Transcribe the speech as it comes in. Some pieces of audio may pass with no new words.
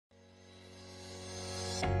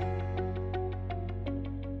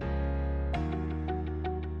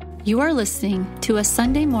You are listening to a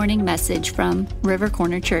Sunday morning message from River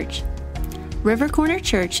Corner Church. River Corner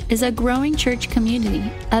Church is a growing church community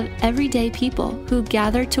of everyday people who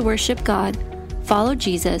gather to worship God, follow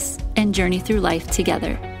Jesus, and journey through life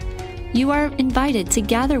together. You are invited to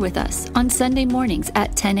gather with us on Sunday mornings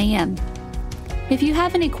at 10 a.m. If you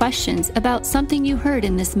have any questions about something you heard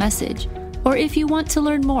in this message, or if you want to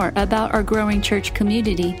learn more about our growing church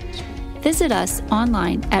community, visit us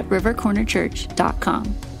online at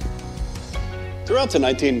rivercornerchurch.com. Throughout the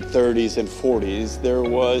 1930s and 40s, there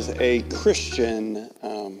was a Christian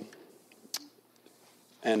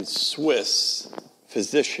and Swiss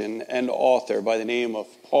physician and author by the name of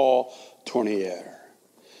Paul Tournier.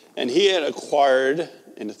 And he had acquired,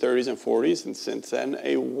 in the 30s and 40s, and since then,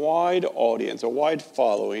 a wide audience, a wide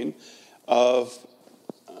following of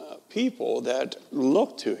people that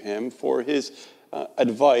looked to him for his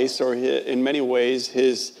advice, or in many ways,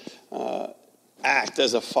 his act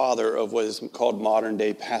as a father of what is called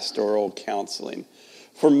modern-day pastoral counseling.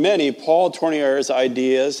 For many, Paul Tournier's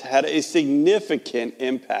ideas had a significant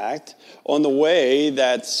impact on the way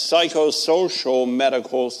that psychosocial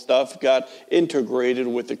medical stuff got integrated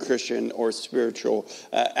with the Christian or spiritual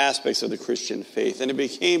aspects of the Christian faith, and it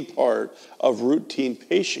became part of routine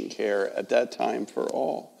patient care at that time for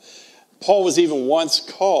all. Paul was even once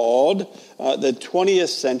called the 20th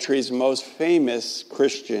century's most famous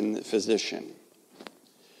Christian physician.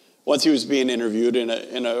 Once he was being interviewed in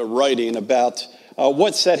a writing about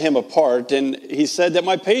what set him apart, and he said that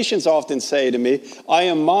my patients often say to me, I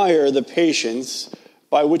admire the patience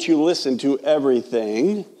by which you listen to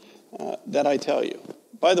everything that I tell you.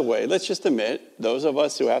 By the way, let's just admit, those of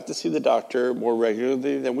us who have to see the doctor more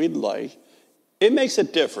regularly than we'd like, it makes a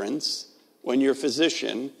difference when your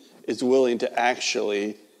physician is willing to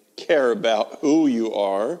actually care about who you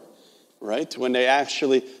are, right? When they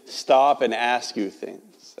actually stop and ask you things.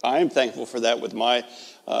 I am thankful for that with my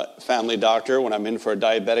family doctor. When I'm in for a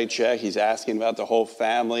diabetic check, he's asking about the whole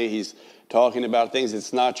family. He's talking about things.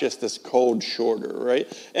 It's not just this cold shoulder,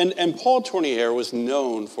 right? And Paul Tournier was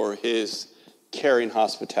known for his caring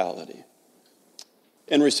hospitality.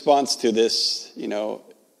 In response to this,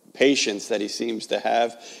 patience that he seems to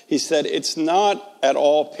have, he said, it's not at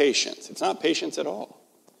all patience. It's not patience at all,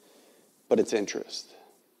 but it's interest.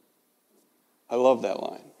 I love that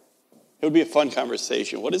line. It would be a fun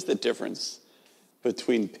conversation. What is the difference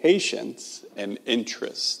between patience and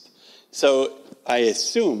interest? So I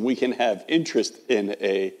assume we can have interest in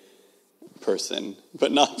a person,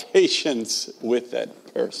 but not patience with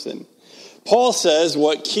that person. Paul says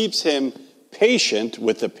what keeps him patient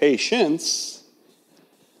with the patients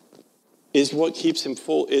is what keeps him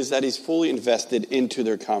full, is that he's fully invested into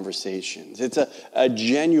their conversations. It's a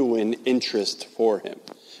genuine interest for him.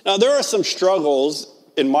 Now, there are some struggles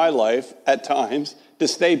in my life at times to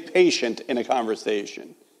stay patient in a conversation.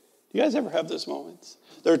 Do you guys ever have those moments?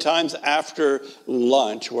 There are times after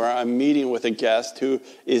lunch where I'm meeting with a guest who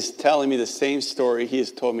is telling me the same story he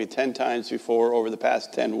has told me 10 times before over the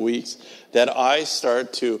past 10 weeks, that I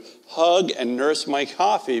start to hug and nurse my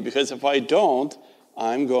coffee, because if I don't,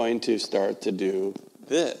 I'm going to start to do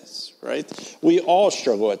this, right? We all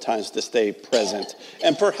struggle at times to stay present.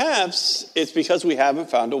 And perhaps it's because we haven't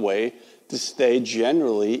found a way to stay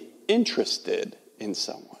generally interested in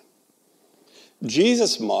someone.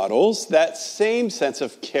 Jesus models that same sense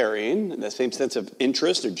of caring, that same sense of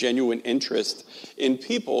interest or genuine interest in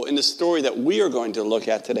people in the story that we are going to look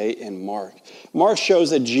at today in Mark. Mark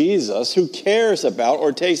shows a Jesus who cares about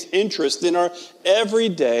or takes interest in our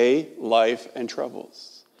everyday life and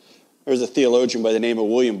troubles. There's a theologian by the name of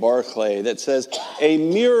William Barclay that says, a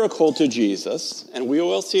miracle to Jesus, and we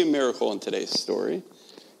will see a miracle in today's story,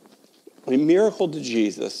 a miracle to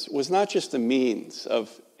Jesus was not just a means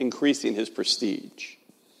of increasing his prestige.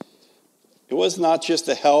 It was not just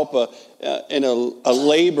to help in a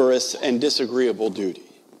laborious and disagreeable duty.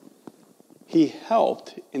 He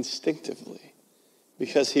helped instinctively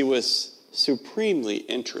because he was supremely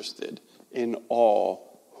interested in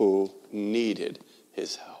all who needed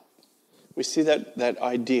his help. We see that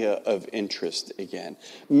idea of interest again.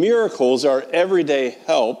 Miracles are everyday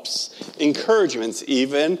helps, encouragements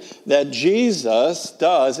even, that Jesus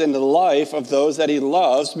does in the life of those that he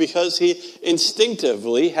loves because he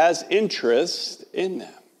instinctively has interest in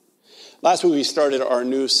them. Last week we started our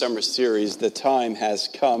new summer series, The Time Has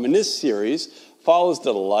Come. And this series follows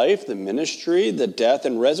the life, the ministry, the death,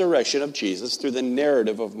 and resurrection of Jesus through the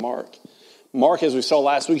narrative of Mark. Mark, as we saw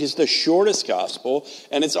last week, is the shortest gospel,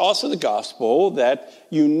 and it's also the gospel that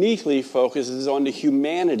uniquely focuses on the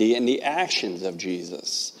humanity and the actions of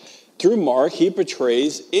Jesus. Through Mark, he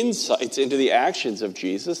portrays insights into the actions of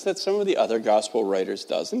Jesus that some of the other gospel writers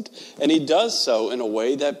doesn't, and he does so in a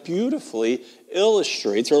way that beautifully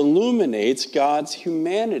illustrates or illuminates God's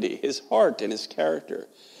humanity, his heart, and his character.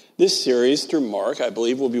 This series through Mark, I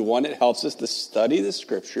believe, will be one that helps us to study the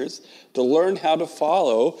scriptures, to learn how to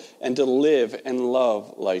follow, and to live and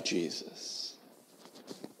love like Jesus.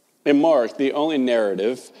 In Mark, the only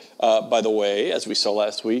narrative, by the way, as we saw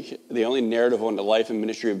last week, the only narrative on the life and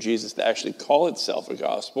ministry of Jesus to actually call itself a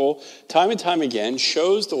gospel, time and time again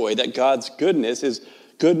shows the way that God's goodness, his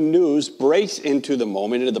good news, breaks into the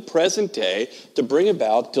moment, into the present day, to bring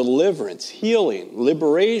about deliverance, healing,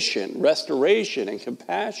 liberation, restoration, and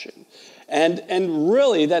compassion. And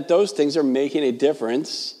really that those things are making a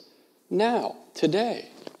difference now, today.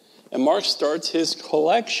 And Mark starts his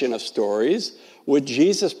collection of stories with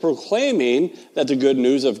Jesus proclaiming that the good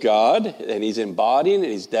news of God, and he's embodying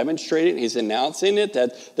and he's demonstrating, he's announcing it,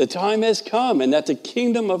 that the time has come and that the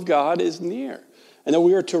kingdom of God is near, and that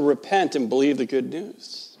we are to repent and believe the good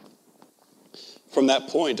news. From that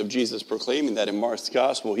point of Jesus proclaiming that in Mark's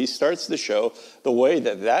gospel, he starts to show the way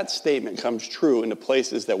that that statement comes true in the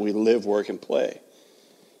places that we live, work, and play.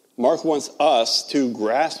 Mark wants us to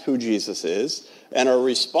grasp who Jesus is, and our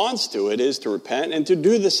response to it is to repent and to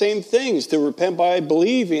do the same things, to repent by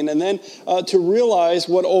believing, and then to realize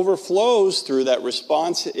what overflows through that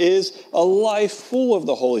response is a life full of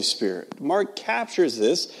the Holy Spirit. Mark captures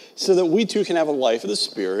this so that we too can have a life of the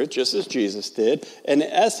Spirit, just as Jesus did. And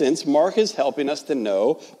in essence, Mark is helping us to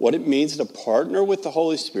know what it means to partner with the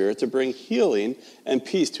Holy Spirit to bring healing and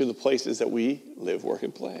peace to the places that we live, work,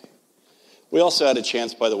 and play. We also had a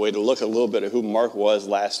chance, by the way, to look a little bit at who Mark was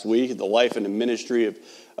last week, the life and the ministry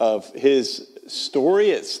of his story.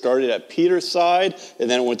 It started at Peter's side, and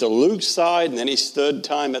then it went to Luke's side, and then he stood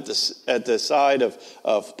time at the side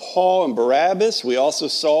of Paul and Barabbas. We also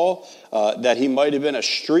saw that he might have been a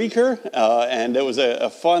streaker, and it was a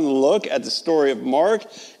fun look at the story of Mark.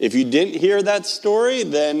 If you didn't hear that story,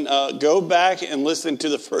 then go back and listen to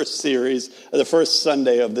the first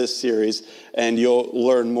Sunday of this series, and you'll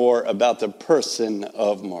learn more about the person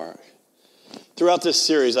of Mark. Throughout this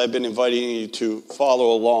series, I've been inviting you to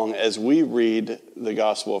follow along as we read the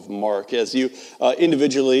Gospel of Mark, as you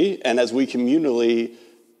individually and as we communally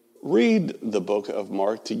read the book of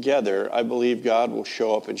Mark together. I believe God will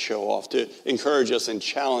show up and show off to encourage us and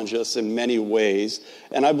challenge us in many ways.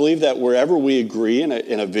 And I believe that wherever we agree in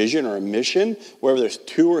a vision or a mission, wherever there's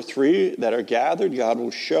two or three that are gathered, God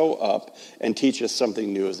will show up and teach us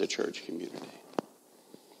something new as a church community.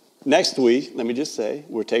 Next week, let me just say,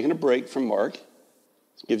 we're taking a break from Mark.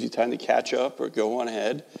 It gives you time to catch up or go on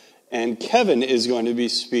ahead. And Kevin is going to be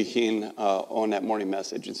speaking on that morning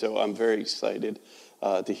message. And so I'm very excited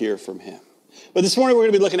to hear from him. But this morning we're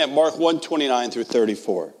going to be looking at Mark 1:29 through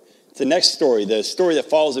 34. It's the next story, the story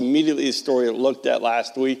that follows immediately the story that we looked at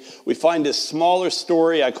last week. We find this smaller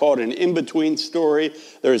story. I call it an in-between story.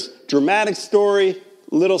 There's dramatic story,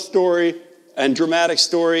 little story, and dramatic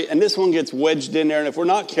story. And this one gets wedged in there. And if we're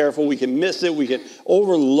not careful, we can miss it. We can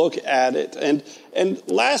overlook at it. And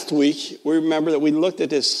last week, we remember that we looked at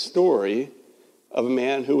this story of a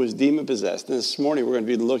man who was demon-possessed. And this morning, we're going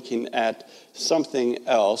to be looking at something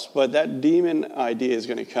else. But that demon idea is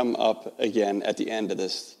going to come up again at the end of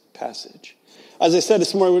this passage. As I said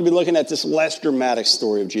this morning, we're going to be looking at this less dramatic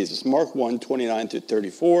story of Jesus. Mark 1:29 through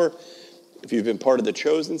 34. If you've been part of the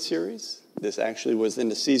Chosen series, this actually was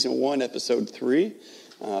into season 1, episode 3.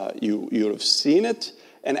 You would have seen it.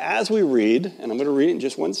 And as we read, and I'm going to read it in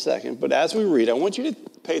just one second, but as we read, I want you to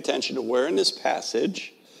pay attention to where in this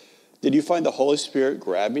passage did you find the Holy Spirit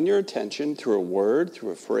grabbing your attention through a word, through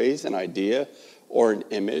a phrase, an idea, or an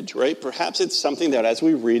image, right? Perhaps it's something that as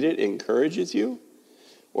we read it encourages you,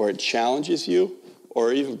 or it challenges you,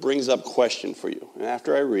 or even brings up question for you. And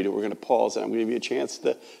after I read it, we're going to pause, and I'm going to give you a chance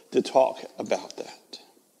to talk about that.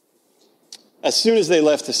 As soon as they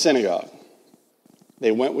left the synagogue,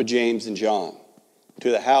 they went with James and John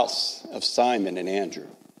to the house of Simon and Andrew.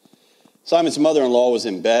 Simon's mother-in-law was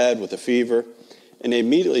in bed with a fever, and they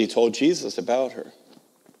immediately told Jesus about her.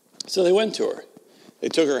 So they went to her. They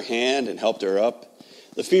took her hand and helped her up.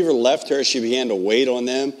 The fever left her as she began to wait on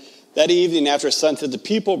them. That evening, after sunset, the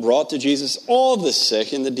people brought to Jesus all the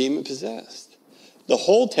sick and the demon-possessed. The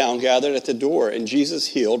whole town gathered at the door, and Jesus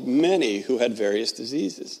healed many who had various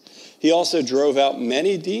diseases. He also drove out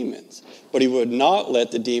many demons, but he would not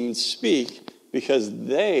let the demons speak because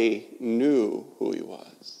they knew who he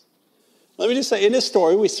was. Let me just say, in this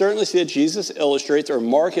story, we certainly see that Jesus illustrates, or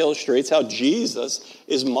Mark illustrates, how Jesus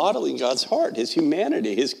is modeling God's heart, his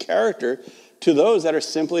humanity, his character to those that are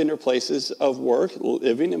simply in their places of work,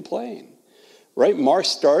 living and playing. right? Mark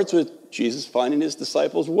starts with Jesus finding his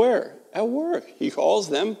disciples where? At work. He calls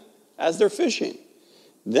them as they're fishing.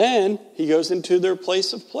 Then he goes into their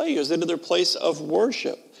place of play. He goes into their place of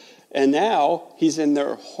worship. And now he's in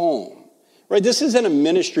their home. Right? This isn't a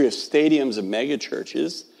ministry of stadiums and mega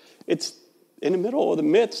churches. It's in the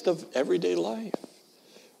midst of everyday life.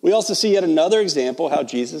 We also see yet another example how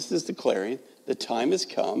Jesus is declaring the time has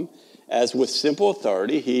come, as with simple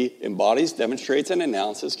authority, he embodies, demonstrates, and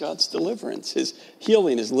announces God's deliverance, his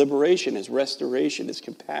healing, his liberation, his restoration, his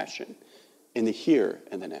compassion in the here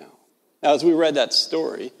and the now. Now, as we read that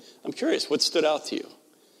story, I'm curious, what stood out to you?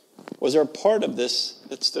 Was there a part of this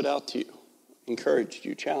that stood out to you, encouraged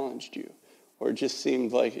you, challenged you, or it just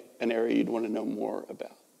seemed like an area you'd want to know more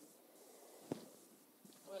about?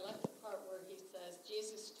 Well, I like the part where he says,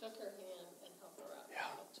 Jesus took her hand and helped her up. Yeah.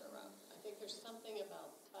 Helped her up. I think there's something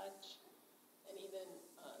about touch and even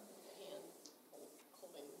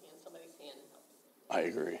holding somebody's hand and helping them. I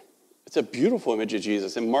agree. It's a beautiful image of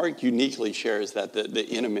Jesus, and Mark uniquely shares that, the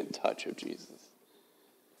intimate touch of Jesus.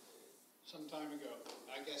 Some time ago,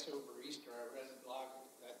 I guess over Easter, I read a blog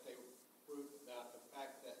that they wrote about the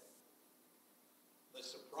fact that the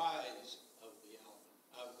surprise of the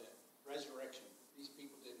resurrection, these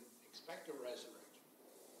people didn't expect a resurrection.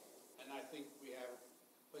 And I think we have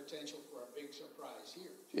potential for a big surprise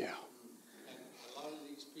here. Yeah. And a lot of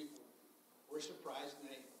these people were surprised,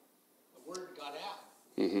 and the word got out.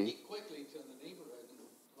 Mm-hmm. Quickly to the neighborhood, and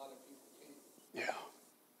a lot of people came. Yeah.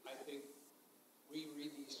 I think we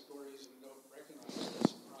read these stories and don't recognize the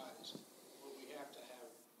surprise, but we have to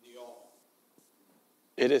have the all.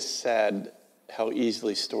 It is sad how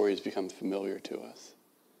easily stories become familiar to us.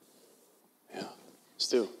 Yeah.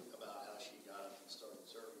 Stu. About how she got up and started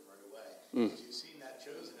serving right away. Mm. If you've seen that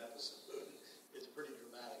Chosen episode, it's pretty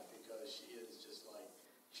dramatic because she is just like,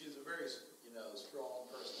 she's a very, strong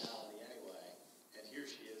personality anyway. And here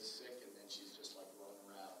she is sick, and then she's just like running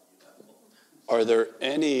around, Are there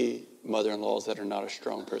any mother-in-laws that are not a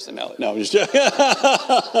strong personality? No, I'm just joking.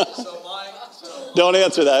 Don't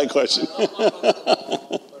answer that question. I love my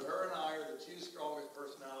mother-in-law, but her and I are the two strongest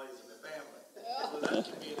personalities in the family. So that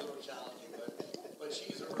can be a little challenging, but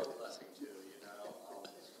she's a real blessing too,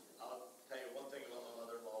 I'll tell you one thing about my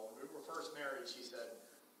mother-in-law. When we were first married, she said,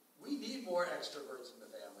 we need more extroverts in the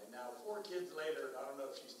family. Now, 4 kids later, I don't know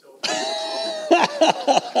if she's still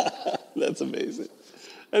That's amazing.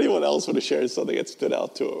 Anyone else want to share something that stood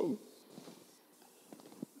out to them?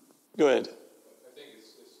 Go ahead. I think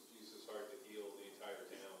it's Jesus' heart to heal the entire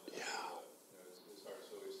town. His heart's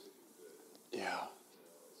always to do good. Yeah.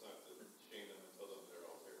 It's not to shame them and tell them they're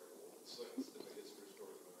all terrible. It's like it's to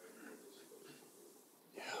restore them right.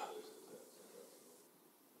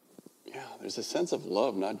 Yeah, there's a sense of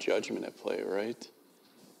love, not judgment at play, right?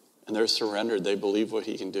 And they're surrendered. They believe what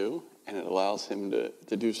he can do, and it allows him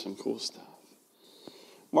to do some cool stuff.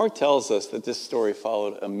 Mark tells us that this story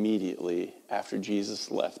followed immediately after Jesus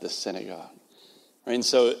left the synagogue. Right? And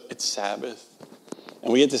so it's Sabbath.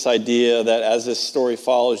 And we get this idea that as this story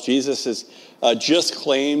follows, Jesus has just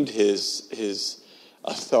claimed his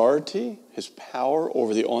authority, his power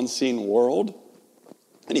over the unseen world.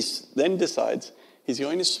 And he then decides he's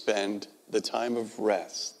going to spend the time of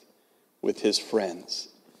rest with his friends.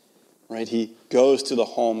 Right? He goes to the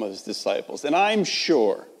home of his disciples. And I'm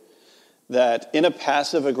sure that in a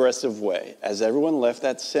passive-aggressive way, as everyone left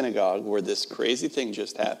that synagogue where this crazy thing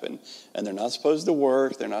just happened, and they're not supposed to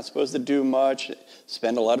work, they're not supposed to do much,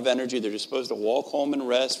 spend a lot of energy, they're just supposed to walk home and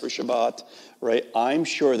rest for Shabbat, right? I'm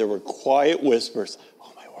sure there were quiet whispers,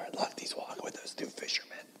 oh my word, look, he's walking with those 2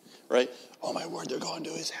 fishermen, right? Oh my word, they're going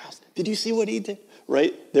to his house. Did you see what he did?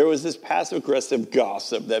 Right? There was this passive-aggressive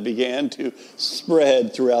gossip that began to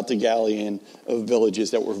spread throughout the Galilean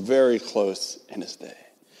villages that were very close in his day.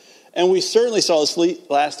 And we certainly saw this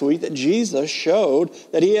last week that Jesus showed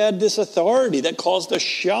that he had this authority that caused a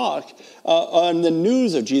shock on the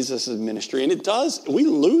news of Jesus' ministry. And we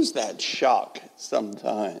lose that shock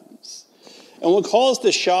sometimes. And what caused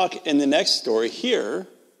the shock in the next story here,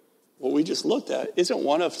 what we just looked at, isn't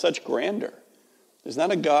one of such grandeur. There's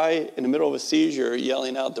not a guy in the middle of a seizure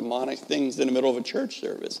yelling out demonic things in the middle of a church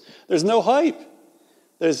service. There's no hype.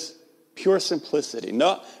 There's pure simplicity.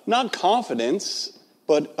 Not confidence,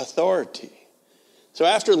 but authority. So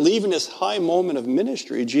after leaving this high moment of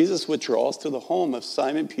ministry, Jesus withdraws to the home of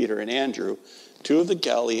Simon Peter and Andrew, 2 of the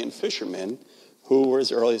Galilean fishermen who were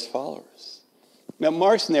his earliest followers. Now,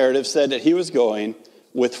 Mark's narrative said that he was going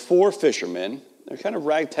with 4 fishermen. They're kind of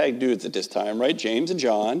ragtag dudes at this time, right? James and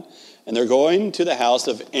John. And they're going to the house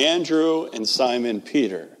of Andrew and Simon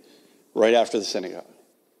Peter right after the synagogue.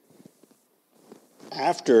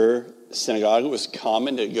 After synagogue, it was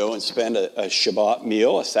common to go and spend a Shabbat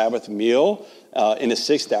meal, a Sabbath meal, in the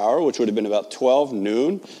 6th hour, which would have been about 12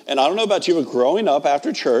 noon. And I don't know about you, but growing up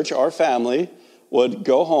after church, our family would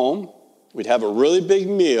go home. We'd have a really big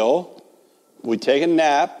meal. We'd take a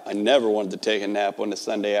nap. I never wanted to take a nap on a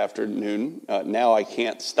Sunday afternoon. Now I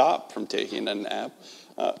can't stop from taking a nap.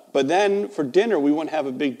 But then for dinner, we wouldn't have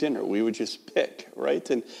a big dinner. We would just pick, right?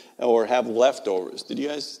 Or have leftovers. Did you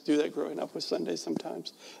guys do that growing up with Sundays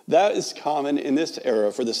sometimes? That is common in this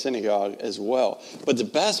era for the synagogue as well. But the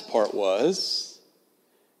best part was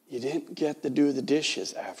you didn't get to do the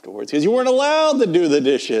dishes afterwards because you weren't allowed to do the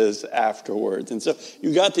dishes afterwards. And so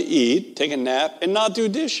you got to eat, take a nap, and not do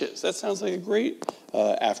dishes. That sounds like a great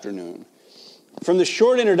afternoon. From the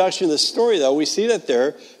short introduction of the story, though, we see that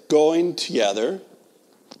they're going together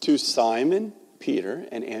to Simon, Peter,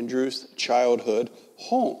 and Andrew's childhood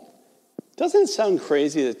home. Doesn't it sound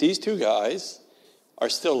crazy that these two guys are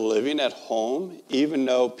still living at home, even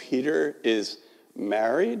though Peter is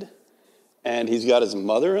married and he's got his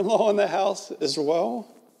mother-in-law in the house as well?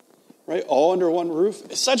 Right? All under one roof.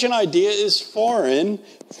 Such an idea is foreign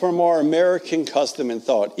from our American custom and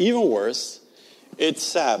thought. Even worse, it's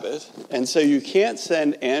Sabbath, and so you can't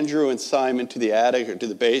send Andrew and Simon to the attic or to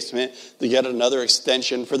the basement to get another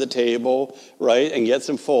extension for the table, right, and get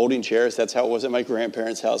some folding chairs. That's how it was at my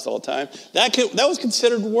grandparents' house all the time. That was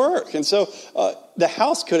considered work, and so the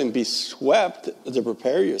house couldn't be swept to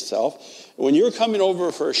prepare yourself. When you're coming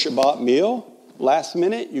over for a Shabbat meal, last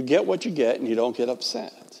minute, you get what you get, and you don't get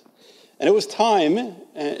upset. And it was time,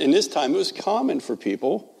 in this time, it was common for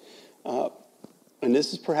people, and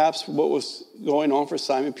this is perhaps what was going on for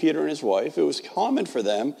Simon Peter and his wife. It was common for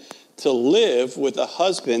them to live with a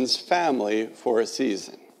husband's family for a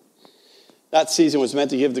season. That season was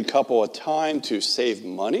meant to give the couple a time to save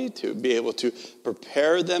money, to be able to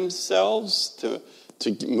prepare themselves,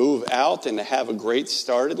 to move out and to have a great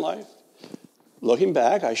start in life. Looking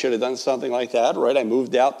back, I should have done something like that, right? I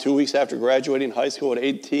moved out 2 weeks after graduating high school at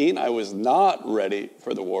 18. I was not ready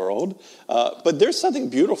for the world. But there's something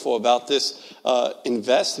beautiful about this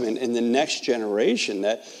investment in the next generation.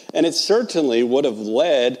 And it certainly would have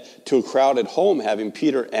led to a crowded home, having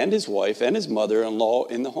Peter and his wife and his mother-in-law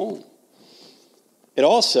in the home. It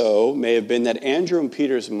also may have been that Andrew and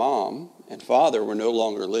Peter's mom and father were no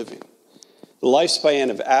longer living. The lifespan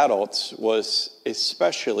of adults was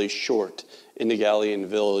especially short in the Galilean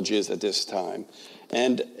villages at this time.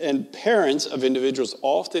 And parents of individuals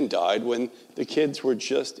often died when the kids were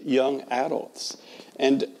just young adults.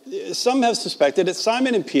 And some have suspected that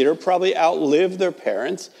Simon and Peter probably outlived their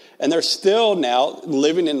parents, and they're still now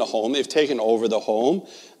living in the home. They've taken over the home.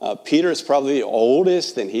 Peter is probably the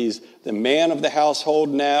oldest, and he's the man of the household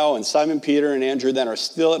now. And Simon, Peter, and Andrew then are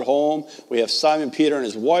still at home. We have Simon, Peter, and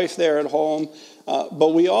his wife there at home.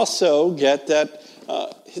 But we also get that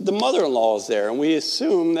the mother-in-law is there, and we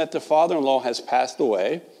assume that the father-in-law has passed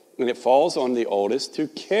away, and it falls on the oldest to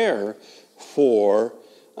care for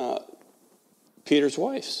Peter's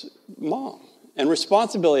wife's mom. And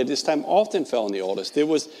responsibility at this time often fell on the oldest. It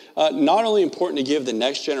was not only important to give the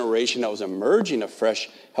next generation that was emerging a fresh,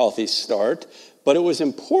 healthy start, but it was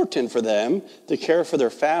important for them to care for their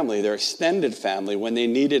family, their extended family, when they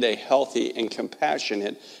needed a healthy and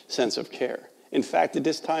compassionate sense of care. In fact, at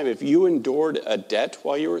this time, if you endured a debt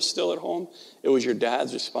while you were still at home, it was your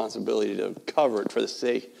dad's responsibility to cover it for the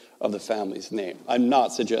sake of the family's name. I'm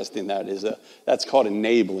not suggesting that's called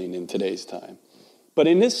enabling in today's time. But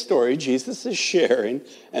in this story, Jesus is sharing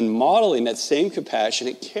and modeling that same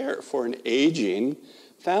compassionate care for an aging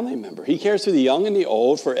family member. He cares for the young and the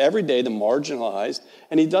old, for every day the marginalized,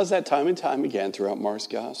 and he does that time and time again throughout Mark's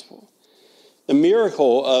gospel. The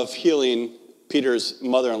miracle of healing Peter's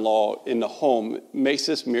mother-in-law in the home makes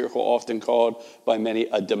this miracle often called by many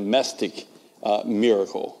a domestic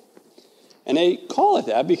miracle. And they call it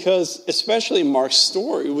that because, especially in Mark's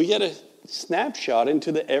story, we get a snapshot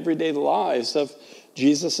into the everyday lives of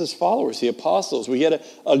Jesus' followers, the apostles. We get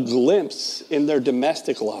a glimpse in their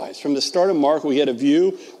domestic lives. From the start of Mark, we get a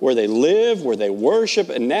view where they live, where they worship,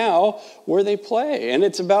 and now where they play. And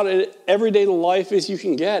it's about as everyday life as you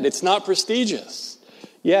can get. It's not prestigious.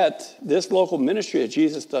 Yet, this local ministry that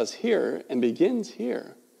Jesus does here and begins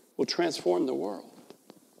here will transform the world.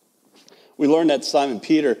 We learned that Simon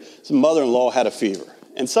Peter's mother-in-law had a fever.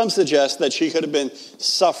 And some suggest that she could have been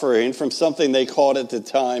suffering from something they called at the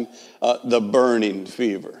time the burning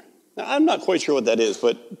fever. Now, I'm not quite sure what that is,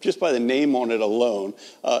 but just by the name on it alone,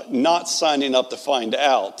 not signing up to find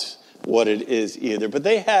out what it is either. But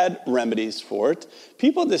they had remedies for it.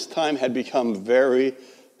 People at this time had become very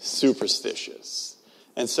superstitious.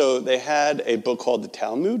 And so they had a book called the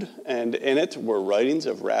Talmud, and in it were writings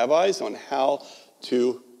of rabbis on how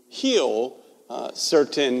to heal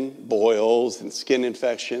certain boils and skin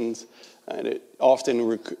infections. And it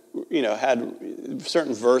often, had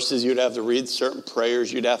certain verses you'd have to read, certain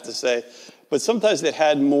prayers you'd have to say. But sometimes it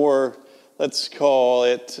had more, let's call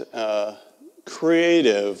it,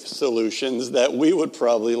 creative solutions that we would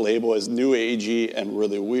probably label as new agey and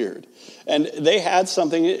really weird. And they had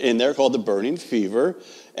something in there called the burning fever,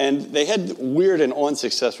 and they had weird and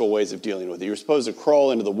unsuccessful ways of dealing with it. You were supposed to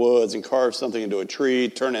crawl into the woods and carve something into a tree,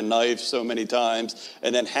 turn a knife so many times,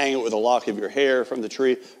 and then hang it with a lock of your hair from the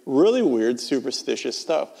tree. Really weird, superstitious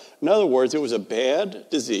stuff. In other words, it was a bad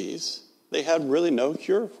disease they had really no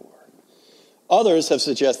cure for. Others have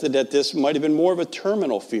suggested that this might have been more of a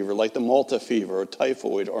terminal fever, like the Malta fever or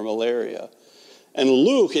typhoid or malaria. And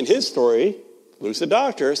Luke, in his story, Luke's a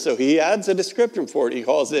doctor, so he adds a description for it. He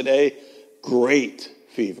calls it a great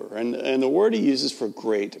fever. And the word he uses for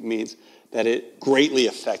great means that it greatly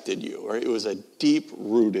affected you, or it was a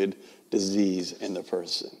deep-rooted disease in the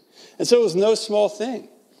person. And so it was no small thing.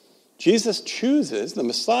 Jesus chooses, the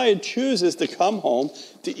Messiah chooses to come home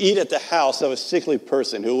to eat at the house of a sickly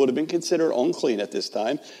person who would have been considered unclean at this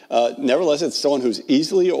time. Nevertheless, it's someone who's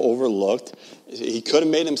easily overlooked. He could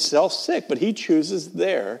have made himself sick, but he chooses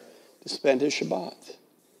there to spend his Shabbat.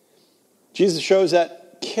 Jesus shows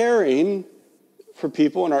that caring for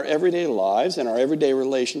people in our everyday lives and our everyday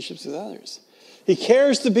relationships with others. He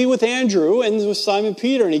cares to be with Andrew and with Simon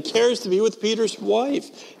Peter, and he cares to be with Peter's wife.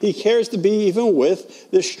 He cares to be even with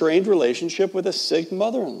this strained relationship with a sick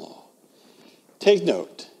mother-in-law. Take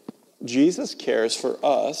note, Jesus cares for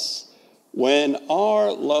us when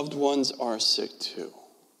our loved ones are sick too.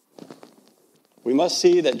 We must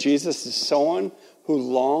see that Jesus is someone who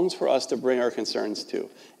longs for us to bring our concerns to.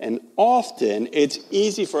 And often it's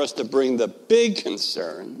easy for us to bring the big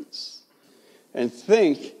concerns and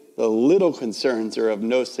think the little concerns are of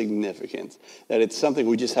no significance, that it's something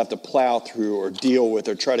we just have to plow through or deal with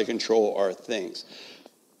or try to control our things.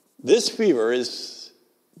 This fever is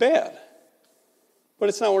bad, but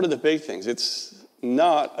it's not one of the big things. It's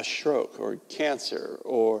not a stroke or cancer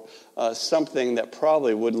or something that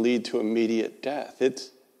probably would lead to immediate death.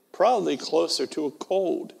 It's probably closer to a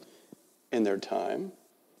cold in their time,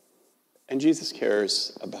 and Jesus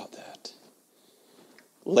cares about that.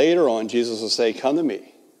 Later on, Jesus will say, "Come to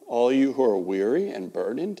me, all you who are weary and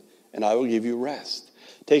burdened, and I will give you rest.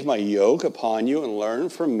 Take my yoke upon you and learn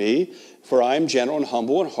from me, for I am gentle and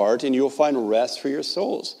humble in heart, and you will find rest for your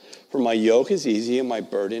souls. For my yoke is easy and my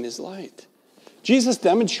burden is light." Jesus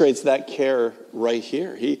demonstrates that care right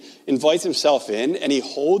here. He invites himself in, and he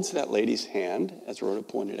holds that lady's hand, as Rhoda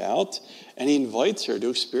pointed out, and he invites her to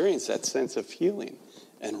experience that sense of healing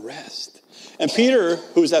and rest. And Peter,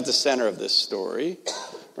 who's at the center of this story,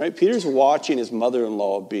 right? Peter's watching his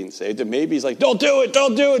mother-in-law being saved, and maybe he's like, don't do it,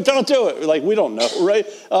 don't do it, don't do it. Like, we don't know, right?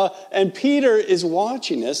 And Peter is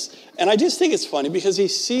watching this, and I just think it's funny because he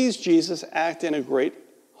sees Jesus act in a great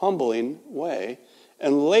humbling way.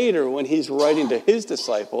 And later, when he's writing to his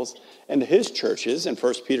disciples and to his churches in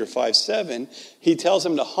 1 Peter 5:7, he tells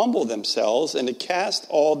them to humble themselves and to cast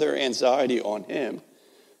all their anxiety on him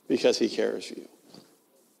because he cares for you.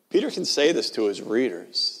 Peter can say this to his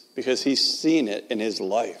readers because he's seen it in his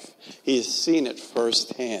life. He's seen it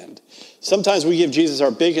firsthand. Sometimes we give Jesus our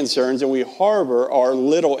big concerns and we harbor our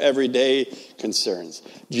little everyday concerns.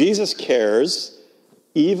 Jesus cares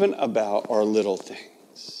even about our little things.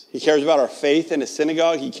 He cares about our faith in a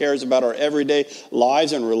synagogue. He cares about our everyday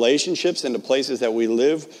lives and relationships and the places that we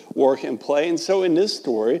live, work, and play. And so in this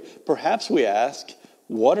story, perhaps we ask,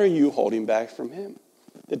 what are you holding back from him?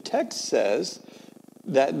 The text says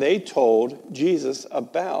that they told Jesus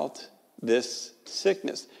about this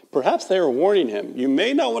sickness. Perhaps they were warning him, you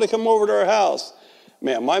may not want to come over to our house.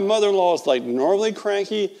 Man, my mother-in-law is like normally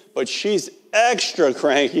cranky, but she's extra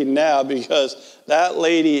cranky now because that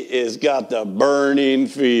lady is got the burning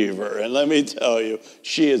fever. And let me tell you,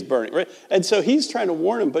 she is burning. Right? And so he's trying to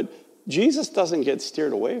warn him, but Jesus doesn't get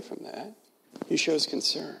steered away from that. He shows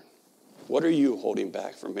concern. What are you holding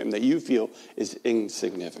back from him that you feel is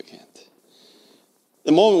insignificant?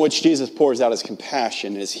 The moment in which Jesus pours out his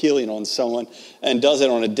compassion and his healing on someone and does it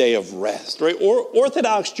on a day of rest, right? Or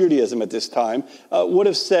Orthodox Judaism at this time would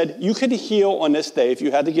have said you could heal on this day if you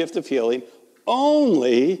had the gift of healing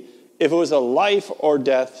only if it was a life or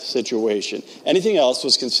death situation. Anything else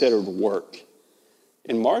was considered work.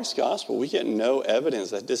 In Mark's gospel, we get no evidence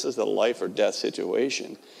that this is a life or death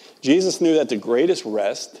situation. Jesus knew that the greatest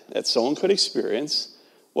rest that someone could experience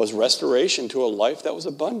was restoration to a life that was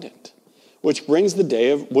abundant. which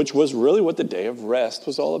was really what the day of rest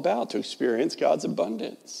was all about, to experience God's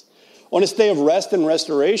abundance. On this day of rest and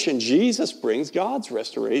restoration, Jesus brings God's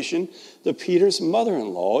restoration to Peter's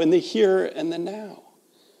mother-in-law in the here and the now.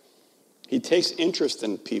 He takes interest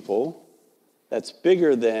in people that's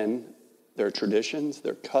bigger than their traditions,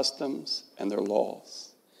 their customs, and their laws.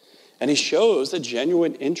 And he shows a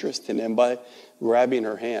genuine interest in them by grabbing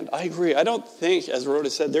her hand. I agree. I don't think, as Rhoda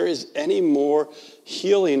said, there is any more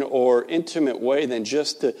healing or intimate way than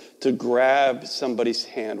just to grab somebody's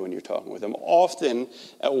hand when you're talking with them. Often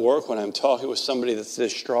at work when I'm talking with somebody that's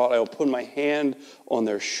distraught, I'll put my hand on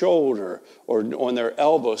their shoulder or on their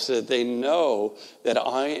elbow so that they know that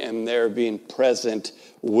I am there being present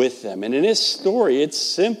with them. And in this story, it's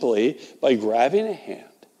simply by grabbing a hand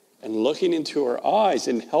and looking into her eyes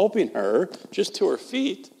and helping her just to her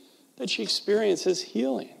feet that she experiences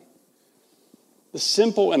healing. The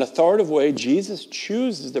simple and authoritative way Jesus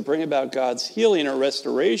chooses to bring about God's healing or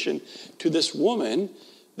restoration to this woman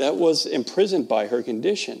that was imprisoned by her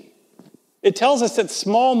condition. It tells us that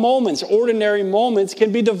small moments, ordinary moments,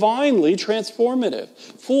 can be divinely transformative,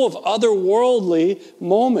 full of otherworldly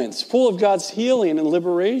moments, full of God's healing and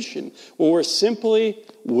liberation, when we're simply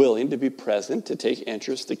willing to be present, to take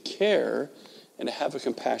interest, to care, and to have a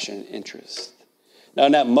compassionate interest. Now,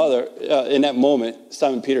 in that moment,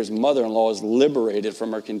 Simon Peter's mother-in-law is liberated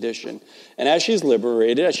from her condition. And as she's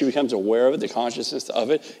liberated, as she becomes aware of it, the consciousness of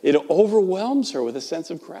it, it overwhelms her with a sense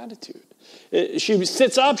of gratitude. She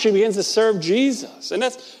sits up, she begins to serve Jesus. And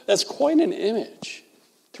that's quite an image.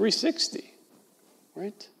 360,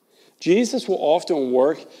 right? Jesus will often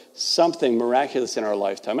work something miraculous in our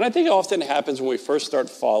lifetime. And I think it often happens when we first start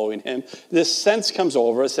following him. This sense comes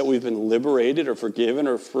over us that we've been liberated or forgiven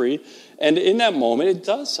or free. And in that moment, it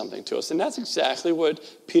does something to us. And that's exactly what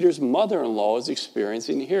Peter's mother-in-law is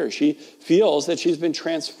experiencing here. She feels that she's been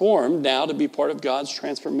transformed now to be part of God's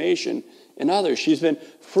transformation in others. She's been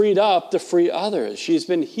freed up to free others. She's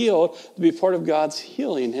been healed to be part of God's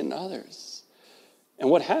healing in others. And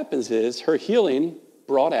what happens is her healing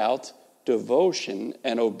brought out devotion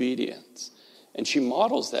and obedience. And she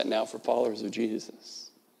models that now for followers of Jesus.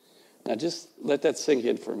 Now just let that sink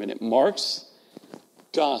in for a minute. Mark's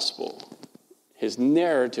gospel, his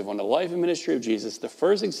narrative on the life and ministry of Jesus, the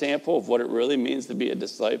first example of what it really means to be a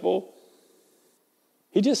disciple,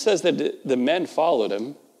 he just says that the men followed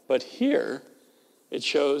him, but here it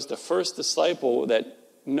shows the first disciple that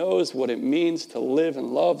knows what it means to live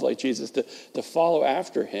and love like Jesus, to follow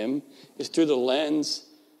after him, is through the lens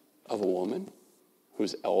of a woman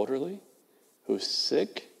who's elderly, who's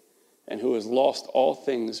sick, and who has lost all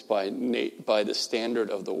things by the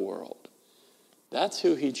standard of the world. That's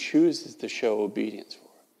who he chooses to show obedience for.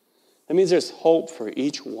 That means there's hope for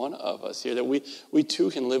each one of us here, that we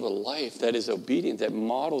too can live a life that is obedient, that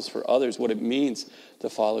models for others what it means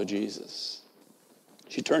to follow Jesus.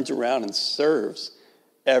 She turns around and serves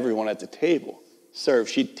everyone at the table.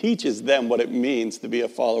 She teaches them what it means to be a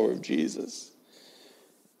follower of Jesus.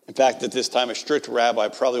 In fact, at this time, a strict rabbi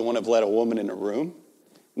probably wouldn't have let a woman in a room,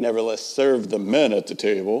 nevertheless served the men at the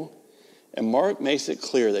table. And Mark makes it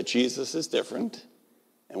clear that Jesus is different,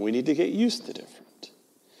 and we need to get used to different.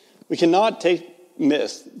 We cannot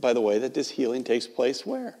miss, by the way, that this healing takes place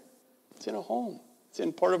where? It's in a home. It's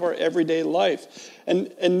in part of our everyday life. And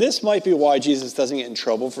this might be why Jesus doesn't get in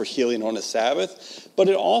trouble for healing on a Sabbath, but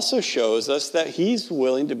it also shows us that he's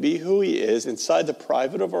willing to be who he is inside the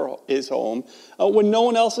private of his home when no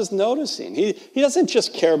one else is noticing. He doesn't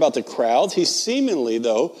just care about the crowds. He seemingly,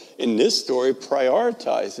 though, in this story,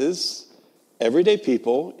 prioritizes everyday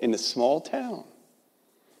people in a small town.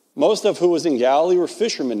 Most of who was in Galilee were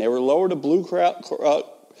fishermen. They were lower to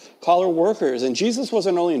blue-collar workers. And Jesus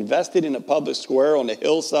wasn't only invested in a public square on the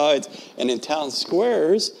hillsides and in town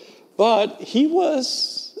squares, but he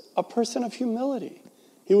was a person of humility.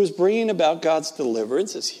 He was bringing about God's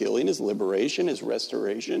deliverance, his healing, his liberation, his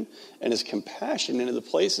restoration, and his compassion into the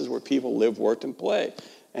places where people live, worked, and play.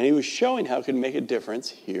 And he was showing how it could make a difference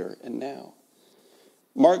here and now.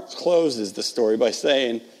 Mark closes the story by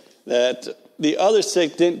saying that the other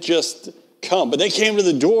sick didn't just come, but they came to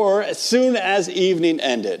the door as soon as evening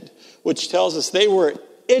ended, which tells us they were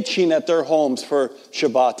itching at their homes for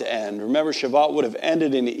Shabbat to end. Remember, Shabbat would have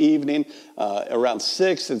ended in the evening around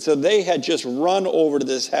 6, and so they had just run over to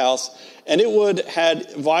this house, and it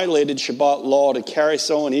had violated Shabbat law to carry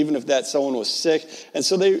someone, even if that someone was sick. And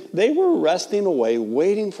so they were resting away,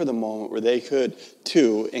 waiting for the moment where they could,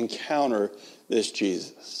 too, encounter this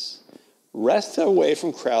Jesus. Rest away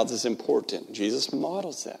from crowds is important. Jesus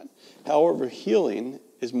models that. However, healing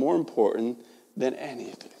is more important than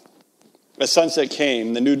anything. As sunset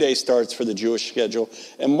came, the new day starts for the Jewish schedule.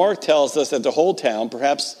 And Mark tells us that the whole town,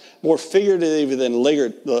 perhaps more figuratively than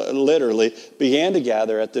literally, began to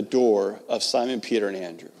gather at the door of Simon, Peter, and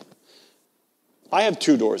Andrew. I have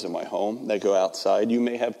 2 doors in my home that go outside. You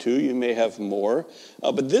may have 2, you may have more.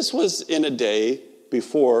 But this was in a day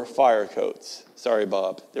before fire coats. Sorry,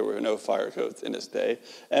 Bob, there were no fire coats in this day.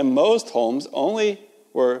 And most homes only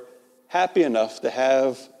were happy enough to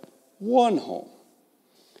have 1 home.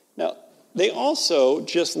 Now, they also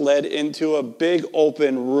just led into a big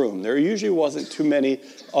open room. There usually wasn't too many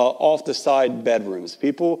off-the-side bedrooms.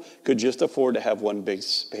 People could just afford to have one big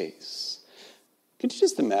space. Could you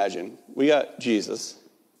just imagine? We got Jesus,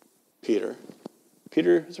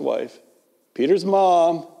 Peter's wife, Peter's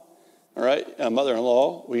mom, all right,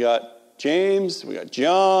 mother-in-law. We got James, we got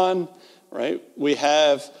John, right? We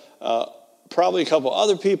have probably a couple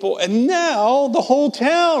other people. And now the whole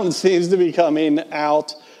town seems to be coming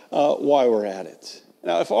out while we're at it.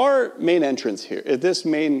 Now, if our main entrance here, if this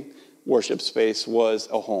main worship space was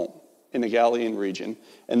a home in the Galilean region,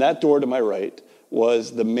 and that door to my right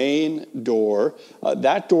was the main door.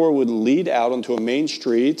 That door would lead out onto a main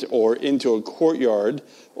street or into a courtyard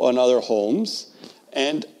on other homes.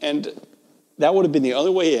 And that would have been the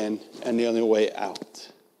only way in and the only way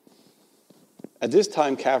out. At this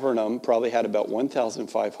time, Capernaum probably had about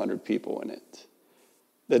 1,500 people in it.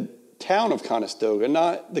 The town of Conestoga,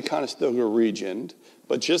 not the Conestoga region,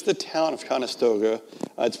 but just the town of Conestoga,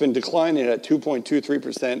 it's been declining at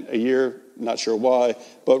 2.23% a year. Not sure why,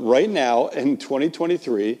 but right now in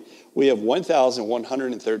 2023, we have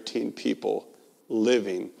 1,113 people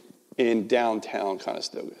living in downtown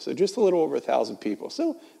Conestoga. So just a little over 1,000 people.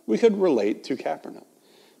 So we could relate to Capernaum.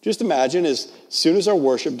 Just imagine as soon as our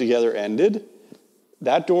worship together ended,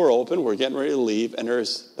 that door opened, we're getting ready to leave, and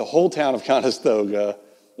there's the whole town of Conestoga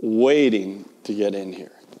waiting to get in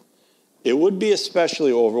here. It would be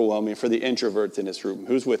especially overwhelming for the introverts in this room.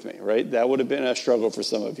 Who's with me, right? That would have been a struggle for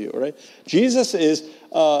some of you, right? Jesus is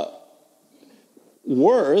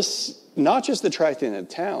worse, not just attracting the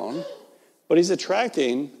town, but he's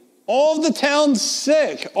attracting all of the town's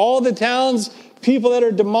sick, all the town's people that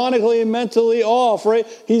are demonically and mentally off, right?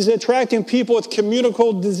 He's attracting people with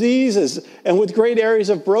communicable diseases and with great areas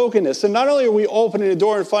of brokenness. So not only are we opening the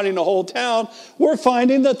door and finding the whole town, we're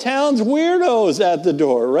finding the town's weirdos at the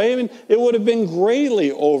door, right? I mean, it would have been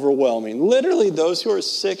greatly overwhelming. Literally, those who are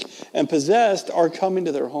sick and possessed are coming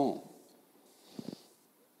to their home.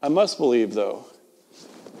 I must believe, though,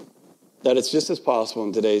 that it's just as possible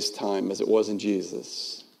in today's time as it was in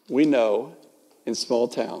Jesus. We know in small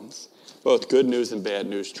towns, both good news and bad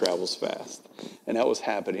news travels fast. And that was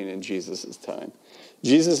happening in Jesus' time.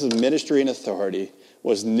 Jesus' ministry and authority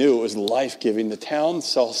was new. It was life-giving. The town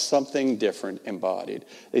saw something different embodied.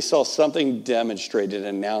 They saw something demonstrated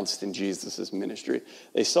and announced in Jesus' ministry.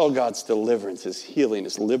 They saw God's deliverance, his healing,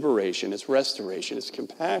 his liberation, his restoration, his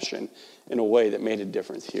compassion in a way that made a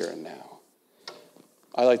difference here and now.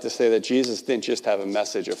 I like to say that Jesus didn't just have a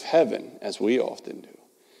message of heaven, as we often do,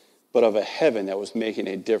 but of a heaven that was making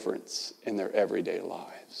a difference in their everyday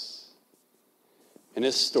lives. In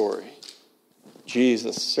this story,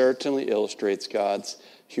 Jesus certainly illustrates God's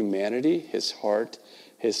humanity, his heart,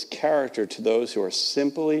 his character to those who are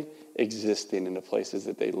simply existing in the places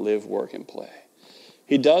that they live, work, and play.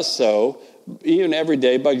 He does so even every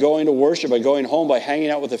day by going to worship, by going home, by hanging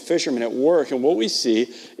out with a fisherman at work. And what we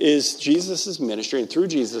see is Jesus' ministry, and through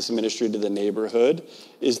Jesus' ministry to the neighborhood,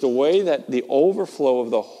 is the way that the overflow of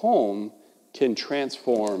the home can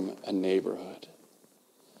transform a neighborhood.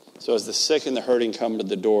 So as the sick and the hurting come to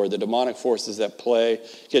the door, the demonic forces at play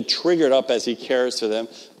get triggered up as he cares for them.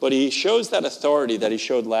 But he shows that authority that he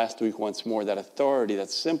showed last week once more, that authority, that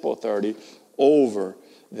simple authority over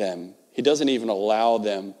them. He doesn't even allow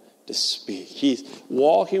them to speak. He's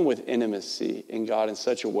walking with intimacy in God in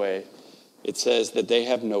such a way, it says that they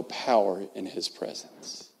have no power in his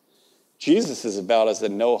presence. Jesus is about as a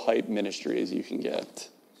no-hype ministry as you can get.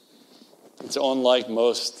 It's unlike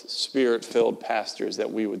most spirit-filled pastors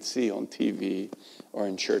that we would see on TV or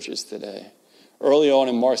in churches today. Early on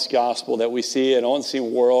in Mark's gospel that we see an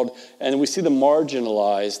unseen world, and we see the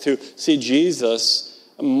marginalized who see Jesus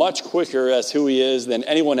much quicker as who he is than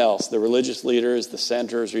anyone else, the religious leaders, the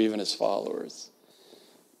centers, or even his followers.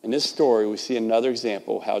 In this story, we see another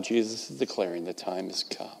example of how Jesus is declaring the time has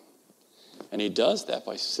come. And he does that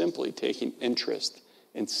by simply taking interest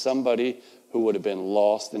in somebody who would have been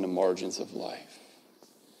lost in the margins of life.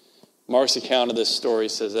 Mark's account of this story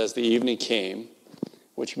says, as the evening came,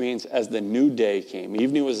 which means as the new day came.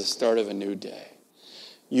 Evening was the start of a new day.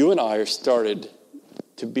 You and I are started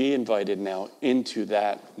to be invited now into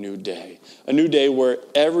that new day. A new day where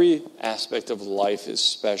every aspect of life is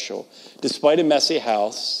special. Despite a messy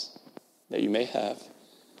house that you may have,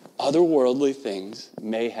 otherworldly things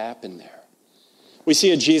may happen there. We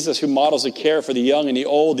see a Jesus who models a care for the young and the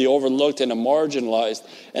old, the overlooked and the marginalized.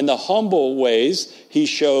 And the humble ways he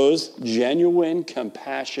shows genuine,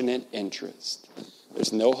 compassionate interest.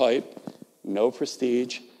 There's no hype, no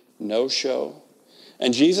prestige, no show.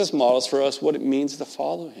 And Jesus models for us what it means to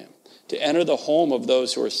follow him, to enter the home of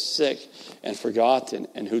those who are sick and forgotten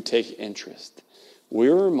and who take interest.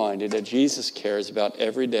 We're reminded that Jesus cares about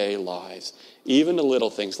everyday lives, even the little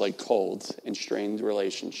things like colds and strained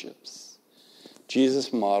relationships.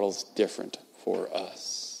 Jesus models different for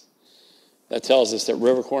us. That tells us that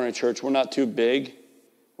River Corner Church, we're not too big,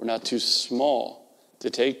 we're not too small to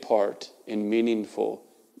take part in meaningful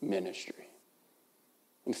ministry.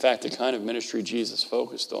 In fact, the kind of ministry Jesus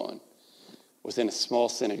focused on was in a small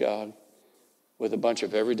synagogue with a bunch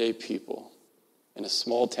of everyday people in a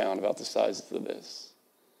small town about the size of this.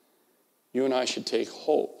 You and I should take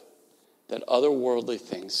hope that otherworldly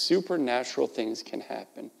things, supernatural things can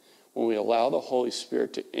happen when we allow the Holy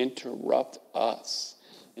Spirit to interrupt us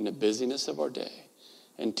in the busyness of our day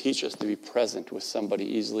and teach us to be present with somebody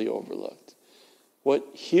easily overlooked. What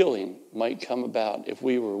healing might come about if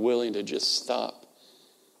we were willing to just stop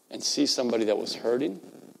and see somebody that was hurting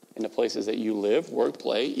in the places that you live, work,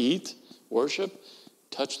 play, eat, worship,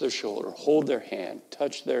 touch their shoulder, hold their hand,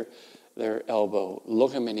 touch their elbow,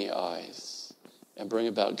 look them in the eyes, and bring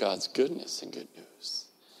about God's goodness and good news.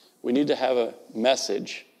 We need to have a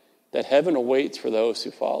message that heaven awaits for those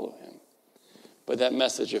who follow him. But that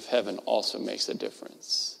message of heaven also makes a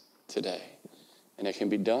difference today. And it can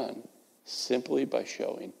be done simply by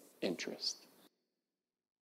showing interest.